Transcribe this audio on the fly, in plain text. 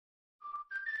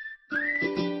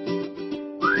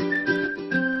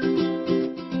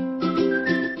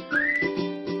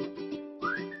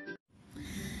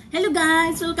Hello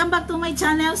guys! Welcome back to my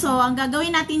channel. So, ang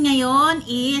gagawin natin ngayon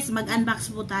is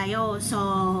mag-unbox po tayo. So,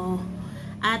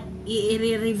 at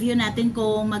i-review natin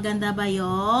kung maganda ba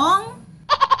yung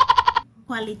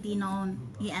quality noon.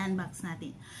 I-unbox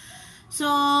natin.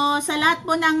 So, sa lahat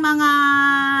po ng mga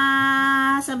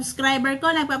subscriber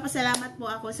ko, nagpapasalamat po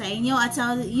ako sa inyo. At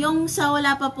sa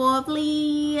wala pa po,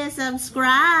 please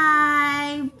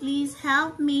subscribe. Please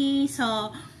help me.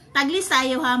 So, tag-list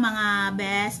tayo ha mga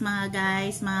best, mga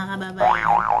guys, mga kababayan.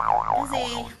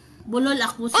 Kasi bulol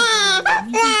ako sa Tagalog.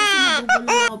 Minsan kasi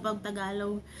nabubulol ako pag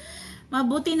Tagalog.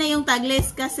 Mabuti na yung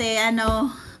tag-list kasi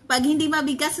pag hindi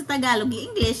mabigkas sa Tagalog,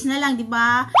 English na lang, di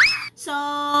ba? So,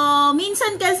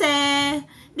 minsan kasi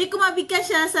di ko mabigkas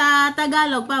siya sa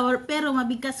Tagalog pero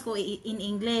mabigkas ko in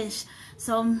English.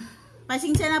 So,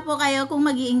 pasensya na po kayo kung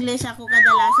magi-English ako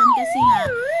kadalasan kasi nga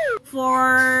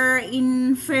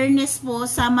in fairness po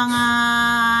sa mga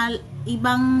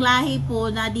ibang lahi po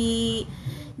na di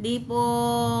po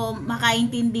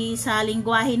makaintindi sa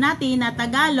lingwahe natin na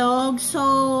Tagalog, so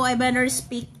I better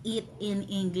speak it in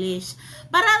English.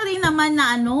 Para rin naman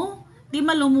na di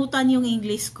malumutan yung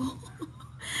English ko.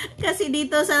 Kasi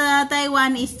dito sa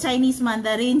Taiwan is Chinese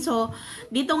Mandarin. So,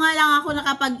 dito nga lang ako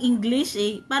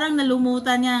nakapag-English Parang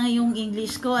nalumutan niya yung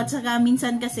English ko. At saka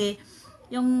minsan kasi,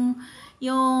 yung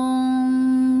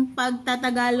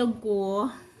pagtatagalog ko,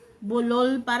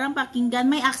 bulol, parang pakinggan.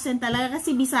 May accent talaga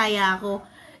kasi Bisaya ako.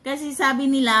 Kasi sabi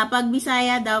nila, pag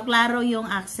Bisaya daw, klaro yung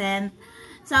accent.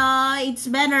 So, it's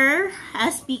better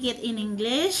speak it in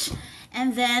English.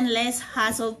 And then, less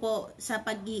hassle po sa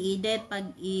pag-i-edit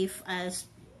if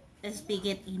speak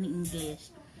it in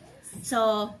English.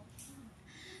 So,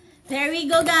 there we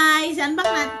go guys. I-unbox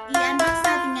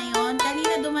natin ngayon.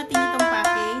 Kanina dumating itong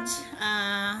package.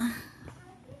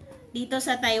 Dito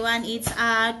sa Taiwan, it's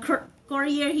a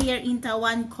courier here in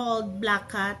Taiwan called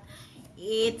Black Cat.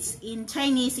 It's in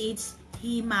Chinese, it's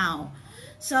Himao.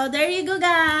 So, there you go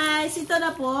guys. Ito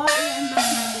na po. I-unbox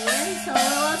natin. So,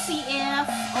 we'll see if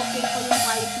okay po yung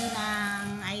quality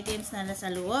ng items na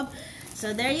nasa loob.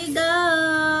 So, there you go.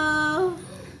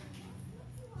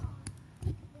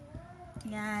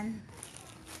 Yan.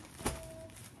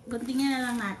 Guntingin na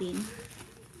lang natin.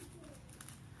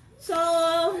 So,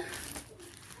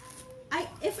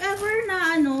 if ever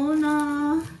na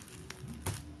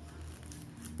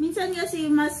minsan kasi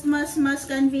mas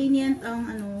convenient ang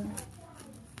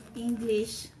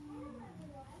English.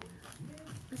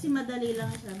 Kasi madali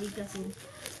lang siya bigkasin.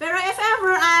 Pero if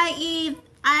ever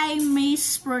I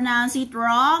mispronounce it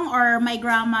wrong or my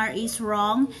grammar is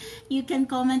wrong, you can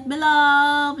comment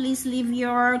below. Please leave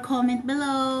your comment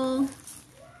below.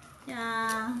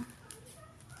 Yeah.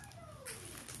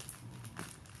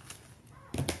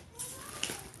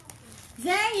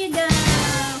 There you go.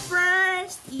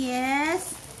 First,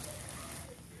 yes.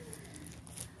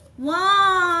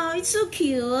 Wow, it's so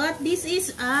cute. This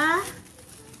is a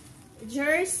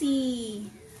jersey.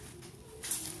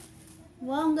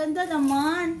 Wow, ang ganda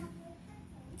naman.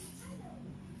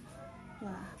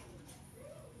 Wow.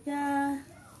 Yeah.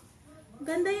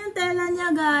 Ganda yung tela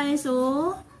niya, guys,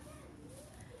 oh.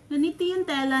 Ganito yung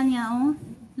tela niya, oh.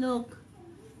 Look.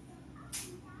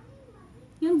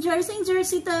 Yung jersey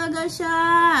talaga siya.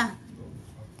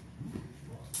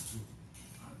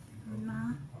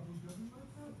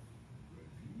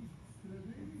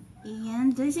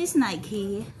 And this is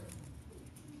Nike.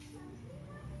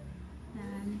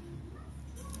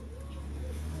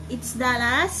 It's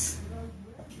Dallas.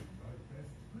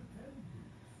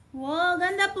 Wow,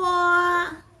 ganda po.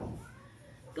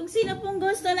 Kung sino pong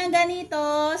gusto ng ganito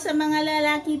sa mga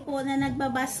lalaki po na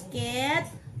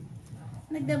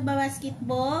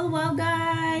nagbabasketball. Wow,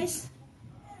 guys.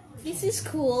 This is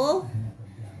cool.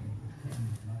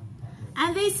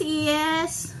 And this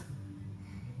is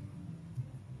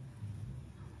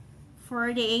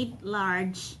 48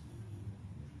 large.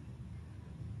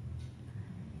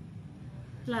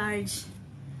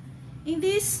 In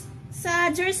this, sa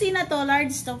jersey na to,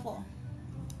 large to po.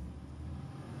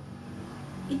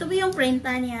 Ito po yung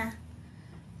printa niya.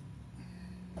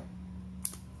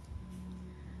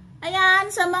 Ayan,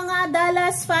 sa mga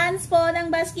Dallas fans po ng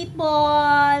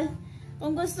basketball.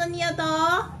 Kung gusto niyo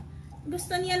to,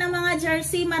 gusto niyo ng mga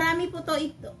jersey, marami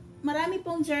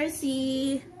pong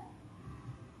jersey.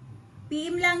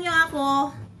 PM lang nyo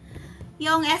ako.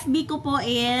 Yung FB ko po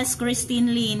is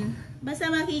Christine Lin.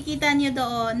 Basta makikita nyo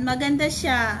doon. Maganda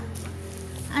siya.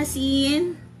 As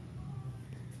in.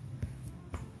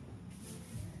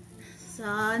 So,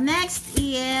 next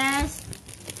is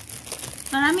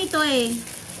marami to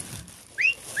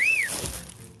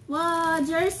Wow,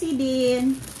 jersey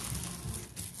din.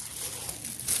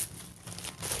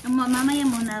 Mamaya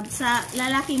muna. Sa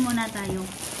lalaki muna tayo.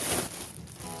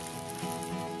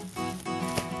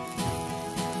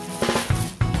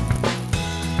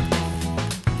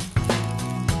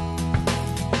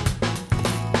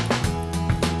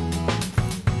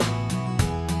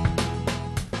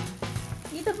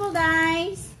 Dito po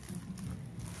guys.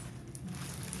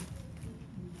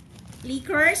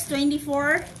 Lakers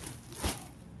 24.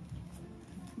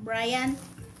 Bryant.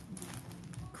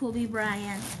 Kobe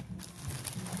Bryant.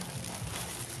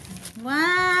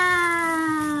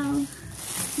 Wow!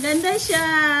 Ganda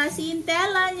siya.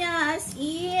 Sintela niya as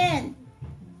in.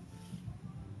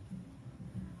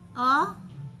 Oh.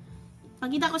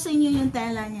 Pakita ko sa inyo yung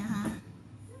tela niya ha.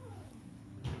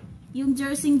 Yung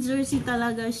jersey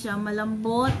talaga siya.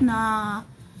 Malambot na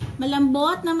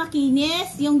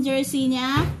makinis yung jersey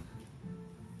niya.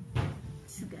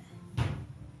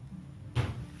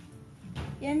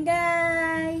 Yan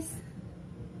guys.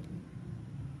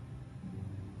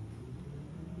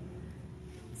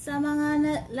 Sa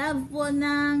mga love po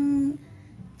ng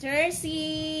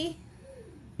jersey.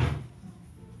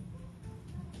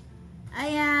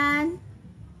 Ayan.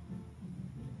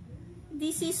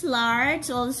 This is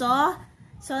large also.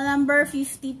 So number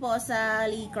 50 po sa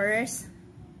Lakers.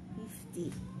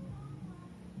 50.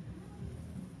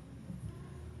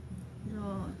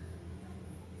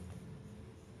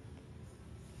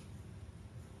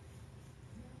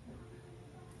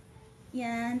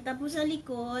 Yan, tapos sa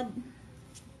likod.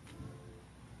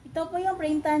 Ito po yung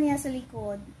printa niya sa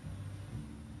likod.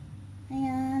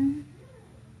 Ayan.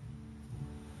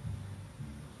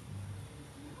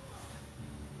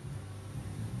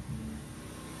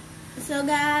 So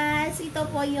guys, ito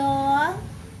po yung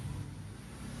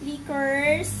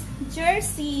Lakers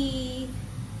jersey.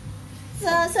 So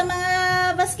sa mga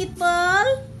basketball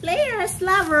players,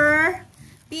 lover,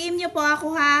 PM nyo po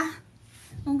ako ha.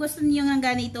 Kung gusto niyo ng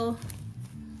ganito.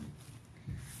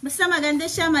 Basta maganda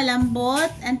siya, malambot,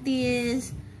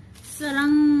 antis,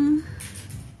 sarang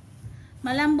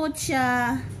malambot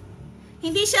siya.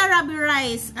 Hindi siya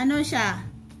rubberized. Ano siya?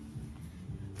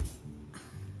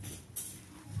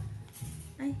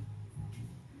 Ay.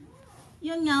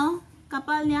 Yun nga,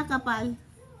 kapal niya, kapal.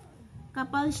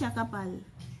 Kapal siya, kapal.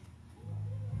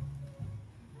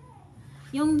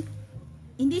 Yung,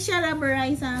 hindi siya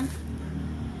rubberized ha.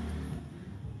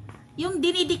 Yung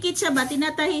dinidikit siya ba?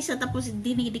 Tinatahi siya tapos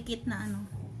dinidikit na ano.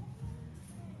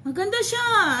 Maganda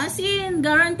siya. As in,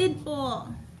 guaranteed po.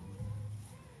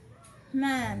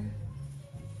 Man.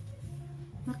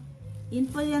 Yun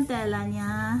po yung tela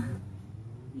niya.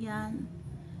 Yan.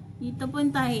 Dito po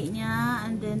yung tahi niya.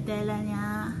 And then tela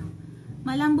niya.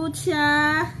 Malambot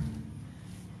siya.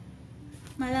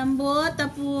 Malambot.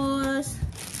 Tapos,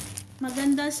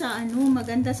 maganda sa ano,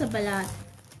 maganda sa balat.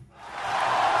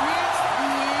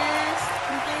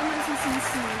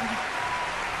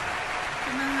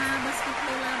 Sa mga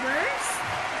basketball lovers,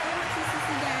 ito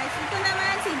magsisisi guys. Ito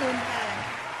naman si Duncan.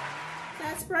 Sa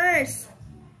Spurs.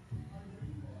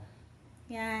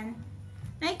 Yan.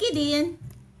 Nike din.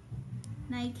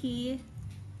 Nike.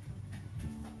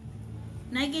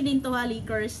 Nike din to ha,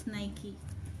 Lakers. Nike.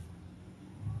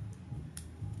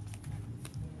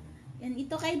 Yan,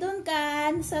 ito kay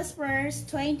Duncan sa Spurs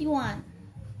 21.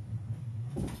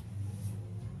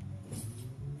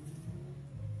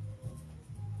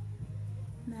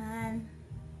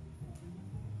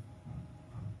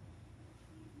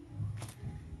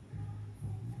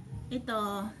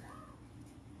 Ito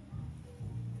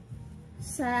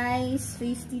size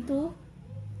 52.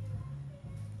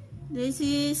 This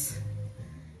is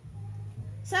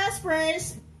sa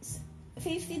Spurs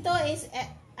 52 is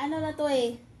ano na to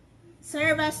eh,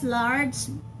 serve as large.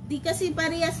 Di kasi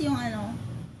parehas yung ano.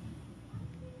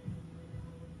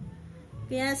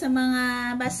 Kaya sa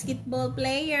mga basketball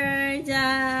player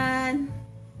dyan,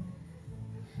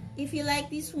 if you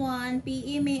like this one,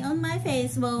 PM me on my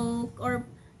Facebook or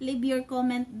leave your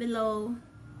comment below.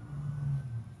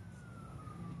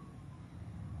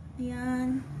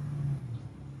 Ayan.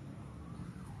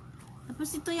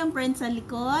 Tapos ito yung print sa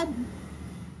likod.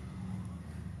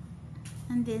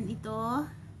 And then ito.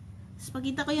 Tapos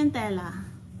pakita ko yung tela.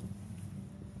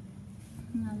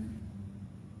 Ayan.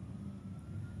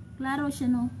 Klaro siya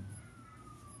no.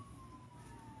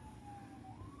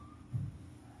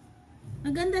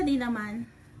 Maganda din naman.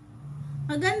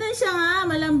 Maganda siya nga.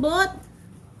 Malambot.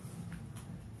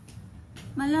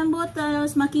 Malambot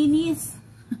tapos makinis.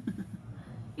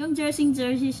 Yung jersey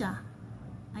siya.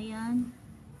 Ayan.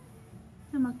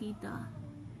 Na makita.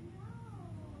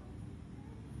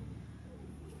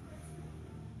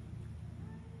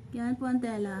 Yan po ang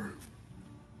tela.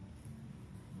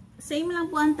 Same lang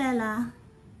po ang tela.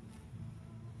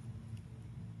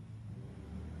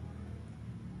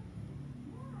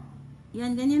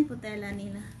 Yan, ganyan po tela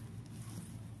nila.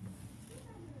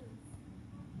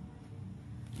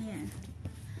 Ayan.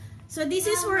 So, this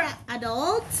is for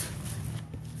adult.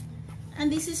 And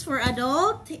this is for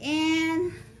adult.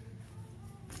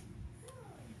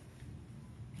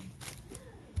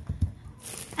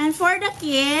 And for the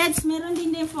kids, meron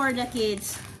din for the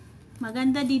kids.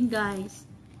 Maganda din, guys.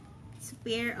 It's a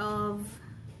pair of...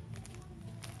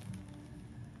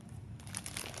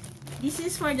 This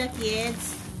is for the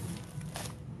kids.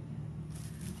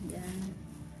 Ayan.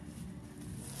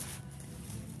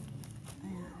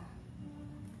 Ayan.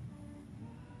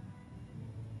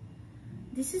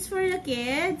 This is for the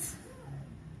kids.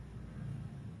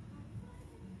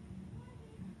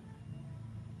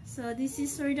 So, this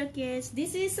is for the kids.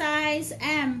 This is size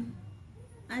M.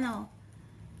 Ano?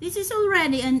 This is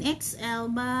already an XL,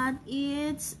 but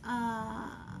it's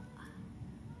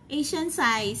Asian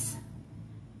size.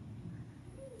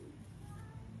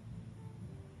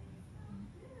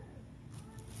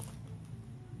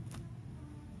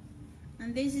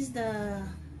 And this is the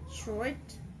short.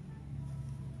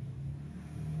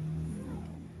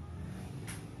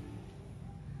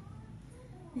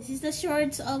 This is the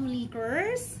shorts of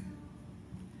Lakers.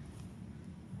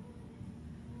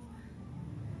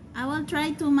 I will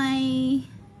try to my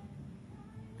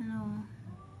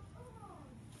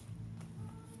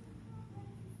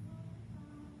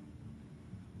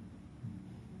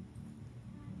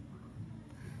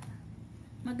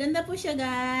maganda po siya,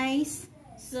 guys.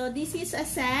 So this is a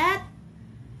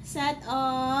set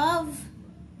of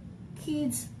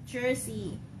kids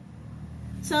jersey.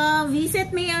 So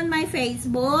visit me on my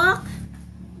Facebook.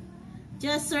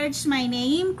 Just search my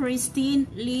name, Christine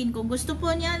Lin. Kung gusto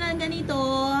po niya ng ganito,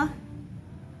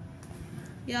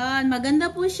 yan,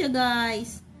 maganda po siya,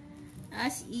 guys.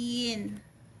 As in,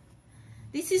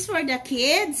 this is for the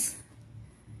kids.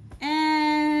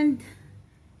 And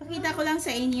pakita ko lang sa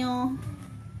inyo,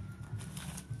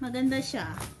 maganda siya.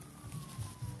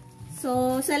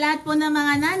 So, sa lahat po ng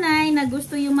mga nanay na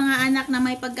gusto yung mga anak na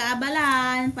may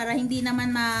pagkaabalan para hindi naman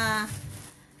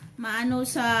maano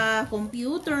sa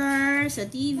computer, sa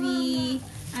TV,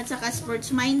 at saka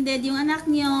sports-minded yung anak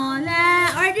nyo,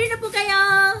 order na po kayo!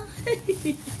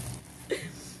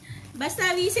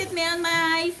 Basta visit me on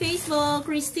my Facebook,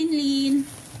 Christine Lin.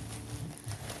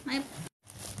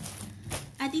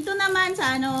 At ito naman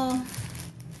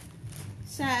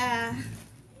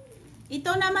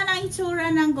ito naman ang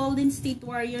itsura ng Golden State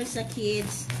Warriors sa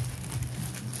kids.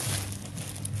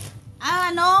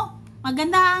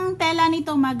 Maganda ang tela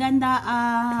nito, maganda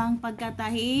ang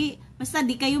pagkatahi. Basta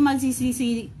di kayo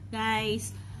magsisisi,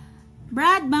 guys.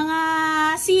 Brad, mga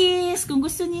sis, kung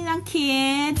gusto niyo ng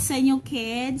kids, sa inyong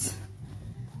kids,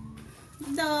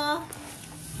 ito.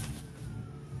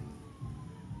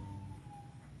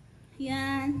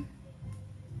 Yan.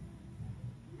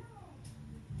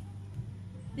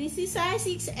 This is size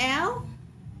XL.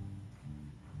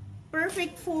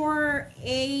 Perfect for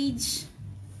age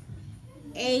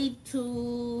 8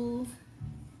 to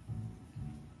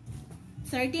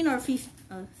 13 or 15,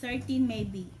 13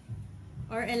 maybe,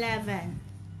 or 11.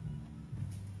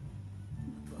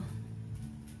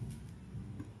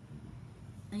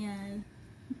 Ayan.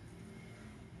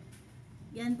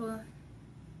 Yan po.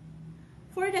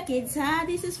 For the kids, ha?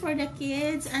 This is for the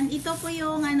kids. And ito po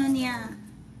yung niya.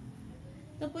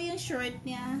 Ito po yung short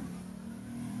niya.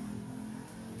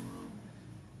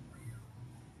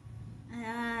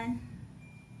 Ayan.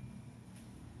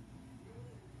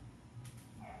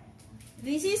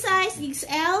 This is size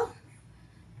XL.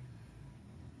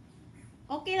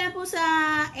 Okay na po sa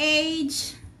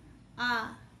age.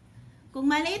 Kung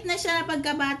maliit na siya na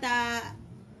pagkabata,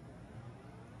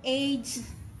 age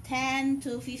 10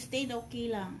 to 15, okay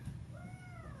lang.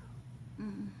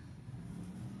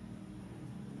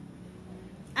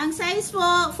 Ang size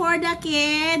po for the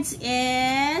kids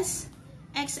is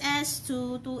XS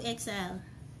to 2XL.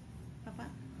 Papa.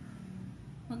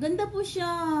 Maganda po siya.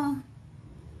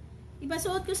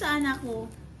 Ipasuot ko sa anak ko.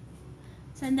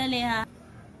 Sandali, ha.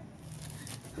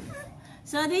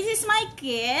 So this is my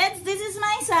kids. This is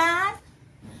my son.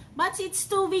 But it's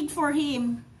too big for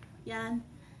him. Yan.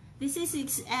 This is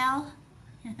XL.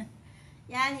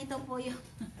 Yan, ito po yung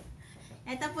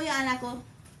ito po yung anak ko.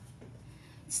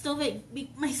 It's too big.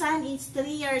 My son is 3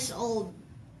 years old.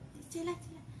 Sila.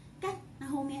 Kan,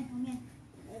 home yan.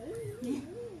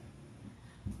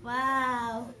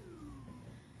 Wow.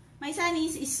 My son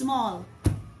is small.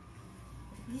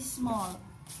 He's small.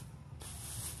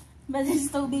 But it's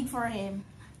too big for him.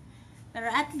 Pero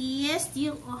at least,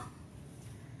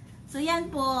 So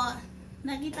yan po.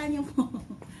 Nakita niyo po.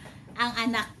 Ang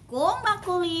anak kong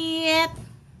makulit.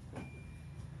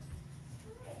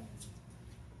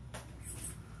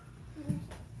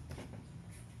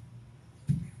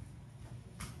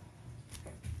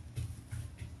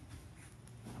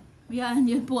 Yan,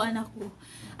 yun po anak ko.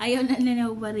 Ayaw na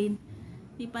nila ba rin.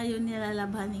 Di pa yun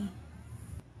nilalabhan eh.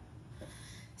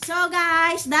 So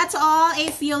guys, that's all.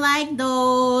 If you like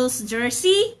those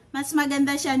jersey, mas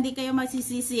maganda siya, hindi kayo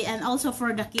magsisisi. And also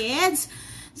for the kids.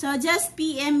 So just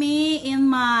PM me in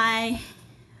my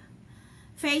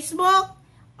Facebook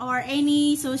or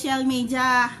any social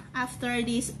media after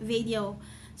this video.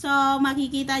 So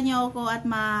makikita nyo ako at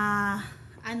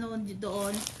ano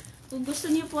doon. Kung gusto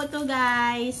niyo po to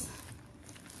guys.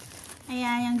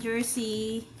 Ayan yung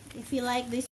jersey. If you like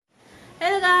this.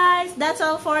 Hello guys, that's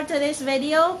all for today's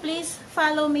video. Please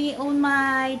follow me on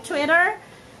my Twitter,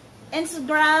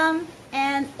 Instagram,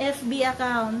 and FB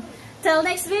account. Till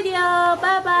next video,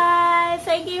 bye bye.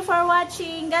 Thank you for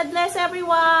watching. God bless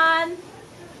everyone.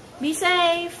 Be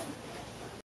safe.